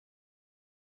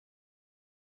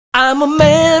I'm a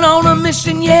man on a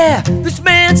mission, yeah, this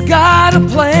man's got a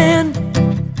plan.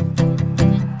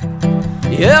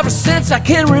 Ever since I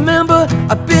can remember,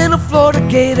 I've been a Florida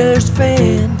Gators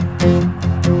fan.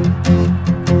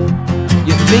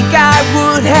 You think I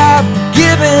would have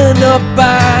given up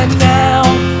by now?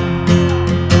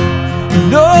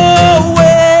 No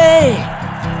way,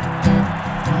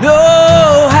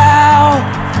 no how.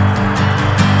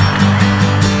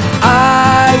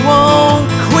 I won't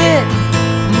quit,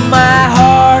 my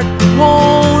heart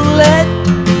won't let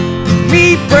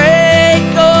me break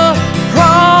a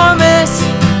promise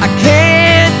I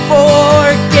can't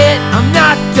forget. I'm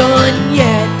not done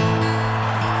yet.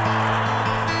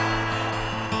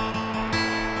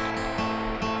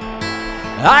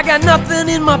 I got nothing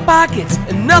in my pockets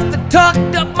and nothing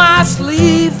tucked up my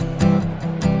sleeve,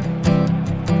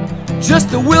 just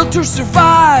the will to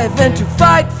survive and to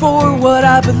fight for what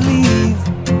I believe.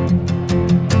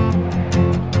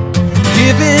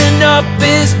 Giving up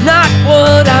is not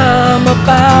what I'm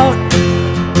about.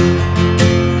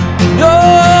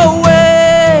 No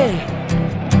way,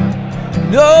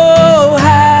 no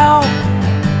how.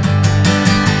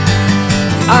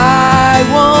 I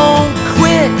won't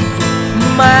quit,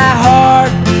 my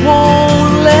heart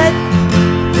won't let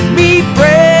me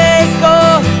break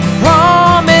a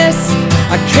promise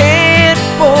I can't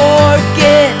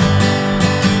forget.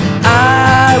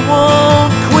 I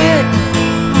won't quit,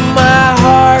 my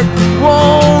heart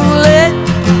won't let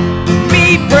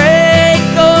me break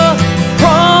a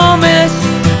promise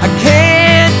I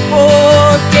can't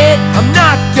forget. I'm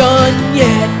not done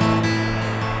yet.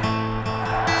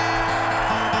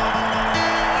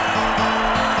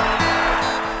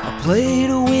 I play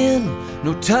to win,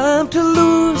 no time to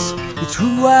lose. It's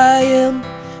who I am,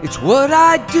 it's what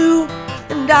I do,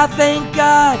 and I thank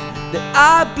God that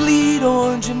I bleed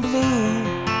orange and blue.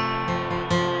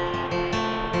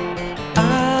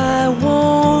 I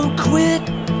won't quit,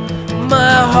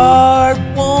 my heart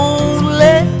won't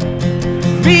let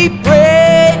me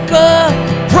break a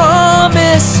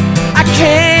promise I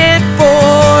can't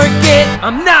forget.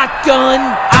 I'm not done.